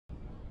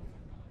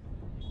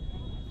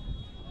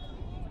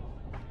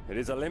It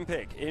is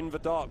Olympic in the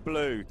dark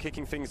blue,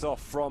 kicking things off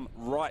from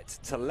right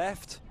to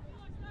left.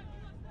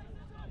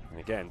 And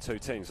again, two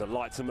teams that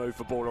like to move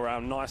the ball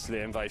around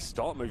nicely, and they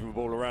start moving the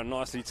ball around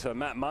nicely to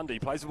Matt Mundy.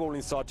 Plays the ball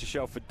inside to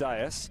Shelford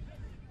Deas.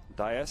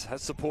 Deas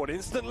has support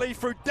instantly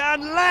through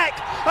Dan LECK,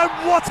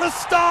 and what a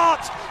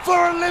start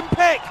for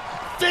Olympic!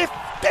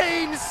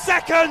 15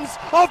 seconds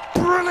of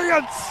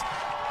brilliance!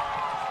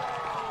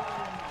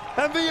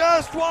 And the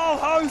erstwhile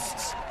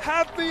hosts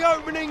have the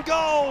opening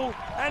goal,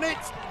 and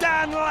it's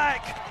Dan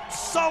LECK.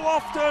 So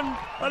often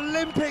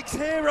Olympics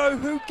hero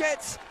who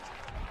gets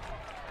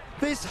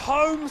this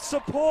home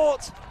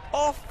support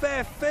off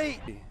their feet.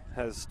 He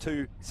has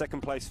 2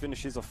 second place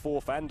finishes, a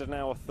 4th and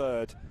now a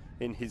 3rd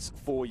in his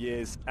 4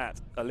 years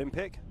at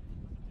Olympic.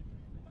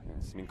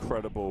 It's an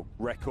incredible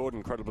record,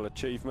 incredible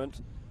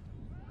achievement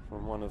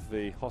from one of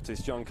the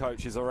hottest young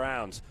coaches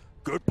around.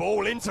 Good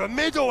ball into the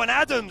middle, and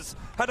Adams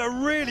had a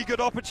really good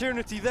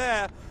opportunity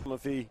there. Some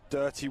of the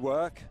dirty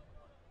work.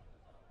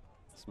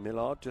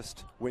 Millard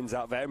just wins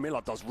out there.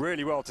 Millard does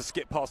really well to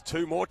skip past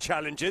 2 more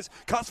challenges.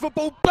 Cuts the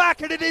ball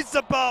back, and it is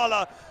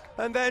Zabala.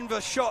 And then the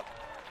shot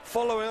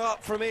following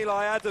up from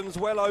Eli Adams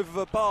well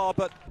over the bar,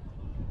 but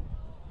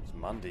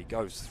Mundy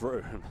goes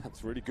through.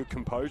 That's really good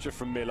composure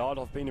from Millard.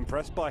 I've been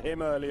impressed by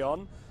him early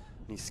on.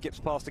 He skips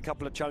past a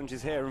couple of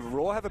challenges here, and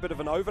Raw have a bit of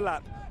an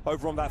overlap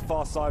over on that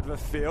far side of the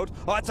field.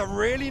 Oh, it's a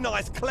really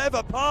nice,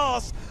 clever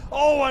pass.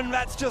 Oh, and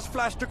that's just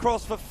flashed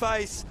across the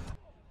face.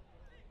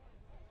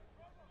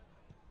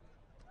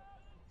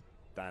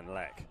 Dan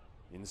LECK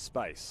in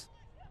space.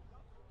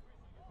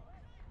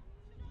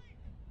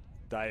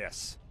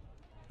 Deas.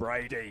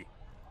 Brady.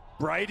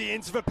 Brady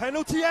into the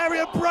penalty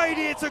area.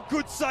 Brady, it's a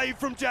good save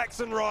from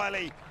Jackson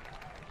Riley.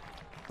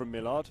 From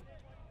Millard.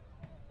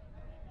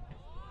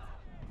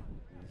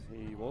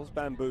 He was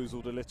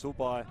bamboozled a little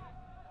by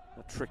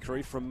a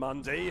trickery from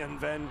Mundy,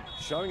 and then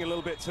showing a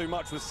little bit too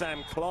much with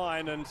Sam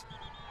Klein, and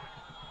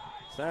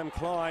Sam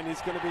Klein is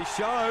going to be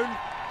shown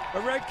a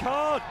red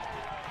card.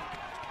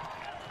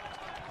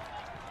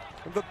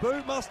 And the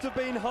boot must have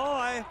been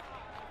high,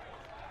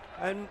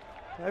 and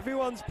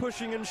everyone's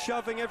pushing and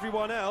shoving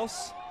everyone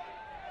else.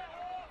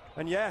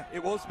 And yeah,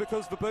 it was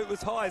because the boot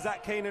was high.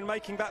 Zach Keenan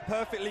making that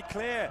perfectly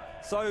clear.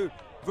 So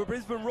the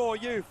Brisbane Roar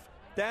youth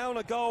down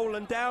a goal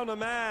and down a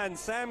man.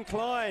 Sam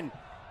Klein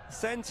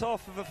sent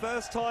off for the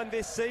first time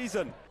this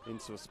season.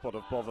 Into a spot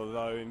of bother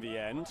though in the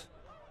end,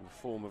 in the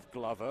form of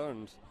Glover,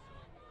 and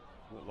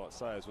looked like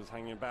Sayers was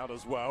hanging about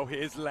as well.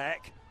 Here's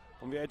LECK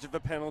on the edge of the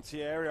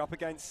penalty area up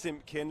against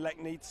Simpkin. LECK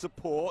needs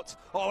support.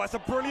 Oh, that's a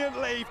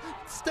brilliant leave.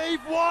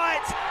 Steve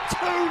White,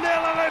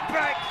 2-0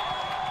 Olympic!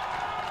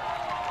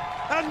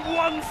 And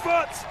 1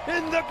 foot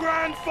in the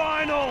grand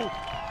final.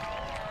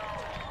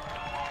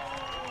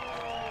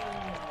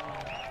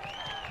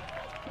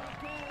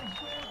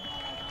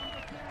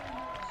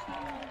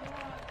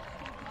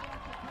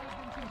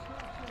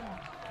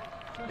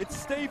 It's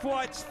Steve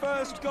White's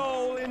first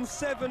goal in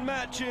 7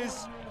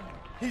 matches.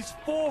 His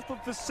 4th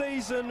of the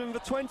season, and the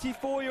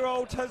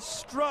 24-year-old has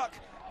struck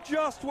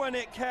just when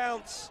it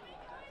counts.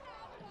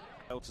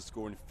 To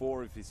score in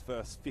 4 of his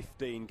first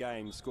 15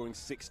 games, scoring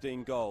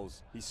 16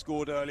 goals. He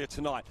scored earlier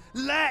tonight.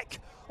 LECK!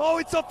 Oh,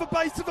 it's off the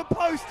base of the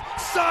post.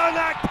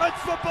 CERNAK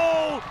puts the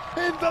ball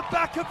in the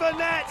back of the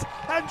net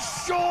and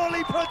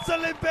surely puts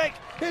Olympic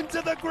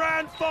into the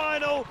grand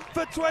final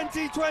for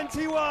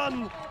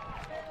 2021.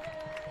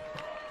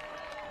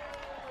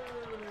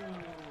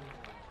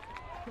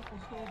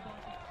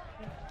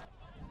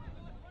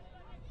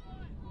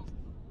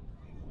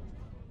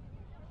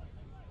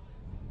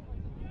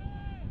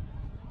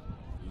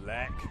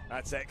 LECK,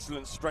 that's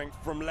excellent strength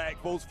from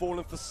LECK. Ball's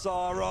fallen for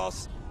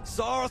Saros.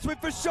 Saros with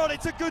the shot,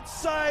 it's a good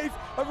save.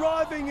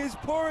 Arriving is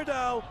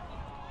Puridal.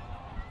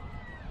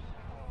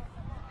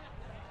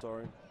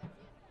 Sorry.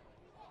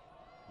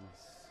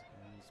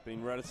 It's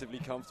been relatively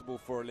comfortable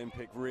for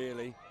Olympic,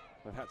 really.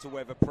 They've had to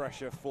weather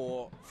pressure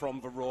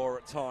from the Roar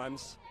at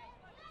times.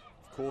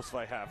 Of course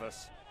they have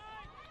us.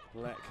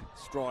 LECK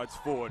strides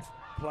forward,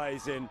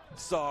 plays in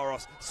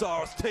Saros.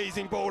 Saros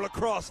teasing ball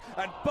across,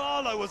 and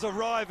Barlow was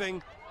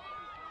arriving.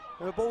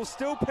 And the ball's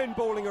still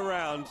pinballing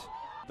around.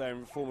 There in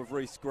the form of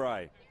Reece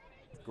Gray.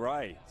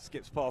 Gray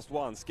skips past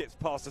 1, skips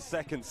past a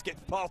 2nd,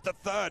 skips past a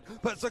 3rd,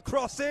 puts a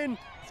cross in.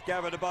 It's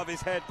gathered above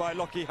his head by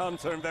Lockie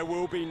Hunter, and there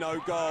will be no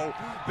goal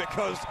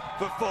because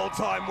the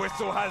full-time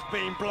whistle has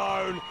been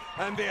blown,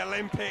 and the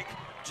Olympic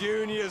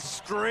juniors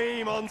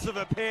stream onto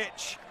the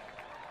pitch.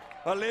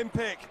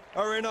 Olympic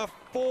are in a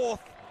 4th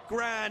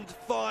grand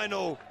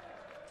final,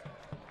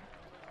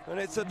 and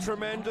it's a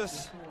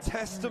tremendous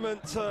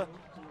testament to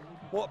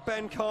what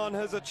Ben Khan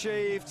has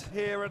achieved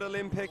here at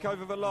Olympic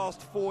over the last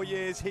 4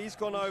 years. He's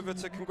gone over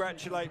to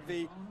congratulate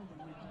the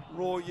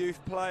Raw youth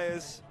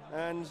players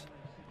and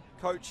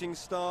coaching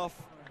staff.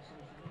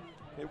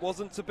 It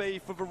wasn't to be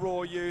for the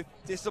Raw youth.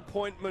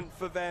 Disappointment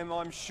for them,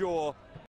 I'm sure.